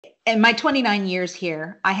In my 29 years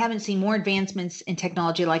here, I haven't seen more advancements in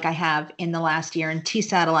technology like I have in the last year, and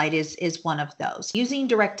T-Satellite is one of those. Using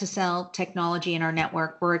direct-to-cell technology in our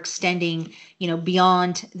network, we're extending,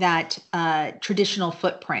 beyond that traditional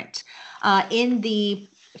footprint. In the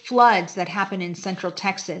floods that happened in Central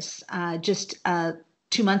Texas just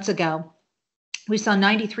 2 months ago, we saw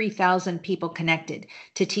 93,000 people connected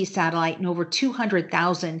to T-Satellite and over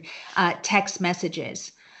 200,000 text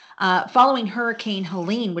messages. Following Hurricane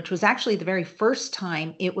Helene, which was actually the very first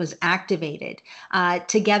time it was activated,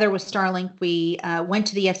 together with Starlink, we went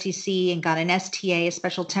to the FCC and got an STA, a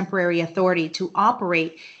special temporary authority, to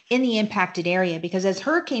operate in the impacted area. Because as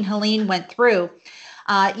Hurricane Helene went through,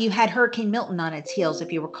 you had Hurricane Milton on its heels,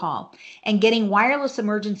 if you recall, and getting wireless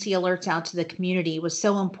emergency alerts out to the community was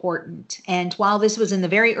so important. And while this was in the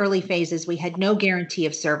very early phases, we had no guarantee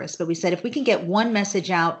of service, but we said if we can get one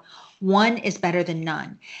message out, one is better than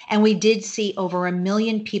none. And we did see over 1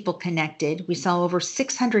 million people connected. We saw over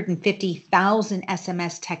 650,000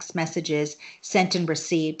 SMS text messages sent and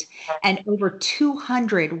received, and over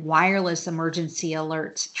 200 wireless emergency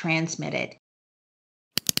alerts transmitted.